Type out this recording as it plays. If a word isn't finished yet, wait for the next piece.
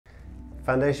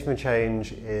Foundation for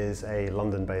Change is a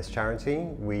London-based charity.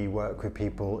 We work with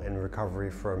people in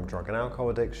recovery from drug and alcohol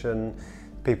addiction.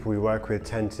 People we work with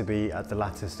tend to be at the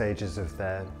latter stages of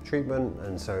their treatment,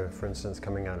 and so, for instance,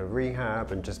 coming out of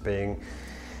rehab and just being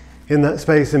in that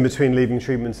space in between leaving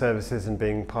treatment services and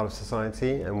being part of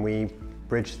society, and we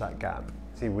bridge that gap.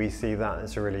 We see that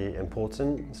as a really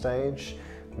important stage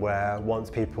where once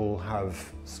people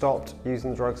have stopped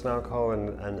using drugs and alcohol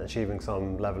and achieving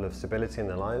some level of stability in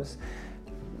their lives,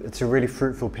 it's a really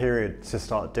fruitful period to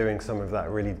start doing some of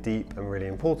that really deep and really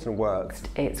important work.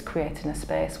 It's creating a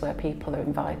space where people are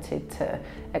invited to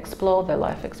explore their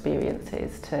life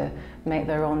experiences, to make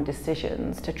their own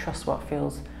decisions, to trust what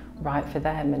feels right for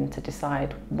them and to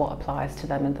decide what applies to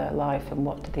them in their life and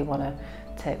what do they want to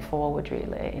take forward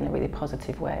really in a really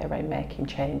positive way around making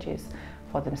changes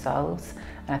for themselves.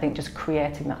 And I think just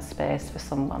creating that space for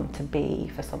someone to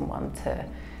be, for someone to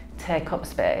take up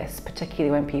space,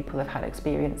 particularly when people have had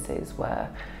experiences where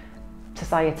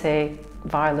society,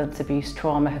 violence, abuse,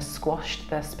 trauma has squashed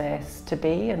their space to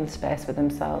be and space for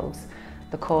themselves.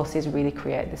 The courses really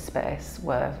create this space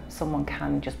where someone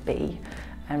can just be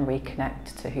and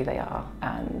reconnect to who they are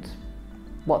and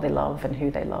what they love and who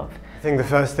they love. I think the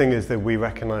first thing is that we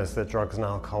recognise that drugs and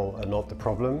alcohol are not the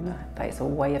problem. That it's a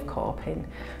way of coping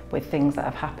with things that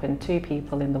have happened to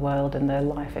people in the world and their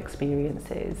life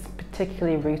experiences,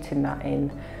 particularly rooting that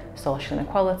in social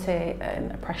inequality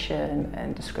and oppression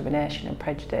and discrimination and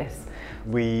prejudice.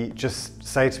 We just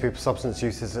say to people substance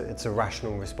use is it's a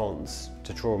rational response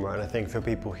to trauma, and I think for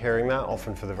people hearing that,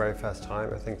 often for the very first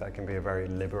time, I think that can be a very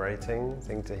liberating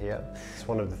thing to hear. It's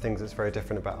one of the things that's very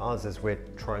different about us is we're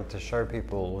trying to show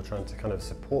people, we're trying to kind of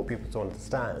support people to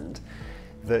understand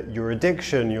that your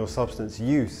addiction, your substance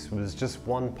use was just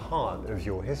one part of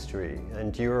your history,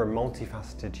 and you're a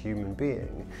multifaceted human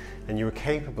being and you're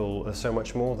capable of so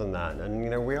much more than that. And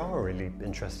you know, we are really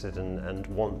interested and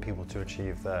want people to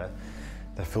achieve their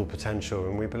full potential,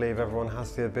 and we believe everyone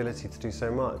has the ability to do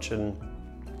so much. And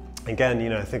again, you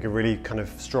know, I think a really kind of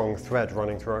strong thread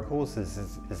running through our courses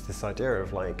is this idea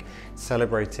of like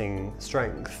celebrating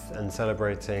strength and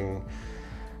celebrating,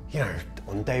 you know,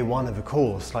 on day one of a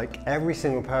course, like every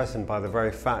single person, by the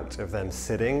very fact of them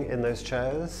sitting in those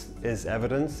chairs, is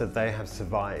evidence that they have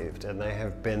survived and they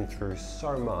have been through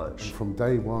so much. And from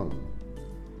day one,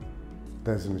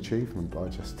 there's an achievement by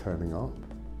just turning up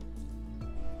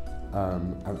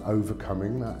and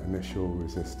overcoming that initial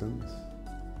resistance.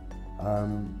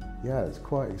 Yeah, it's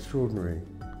quite extraordinary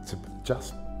to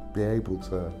just be able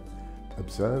to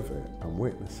observe it and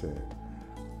witness it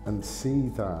and see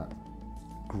that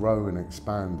grow and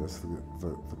expand as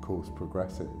the course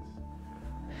progresses.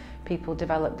 People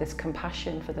develop this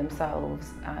compassion for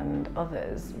themselves and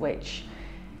others, which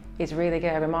is really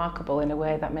remarkable in a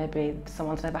way that maybe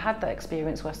someone's never had that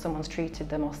experience where someone's treated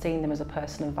them or seen them as a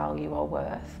person of value or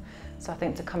worth. So I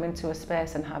think to come into a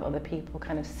space and have other people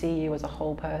kind of see you as a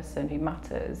whole person who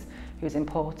matters, who's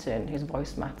important, whose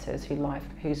voice matters,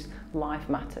 whose life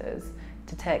matters,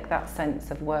 to take that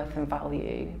sense of worth and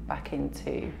value back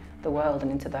into the world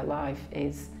and into their life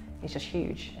is just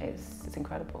huge. It's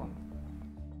incredible.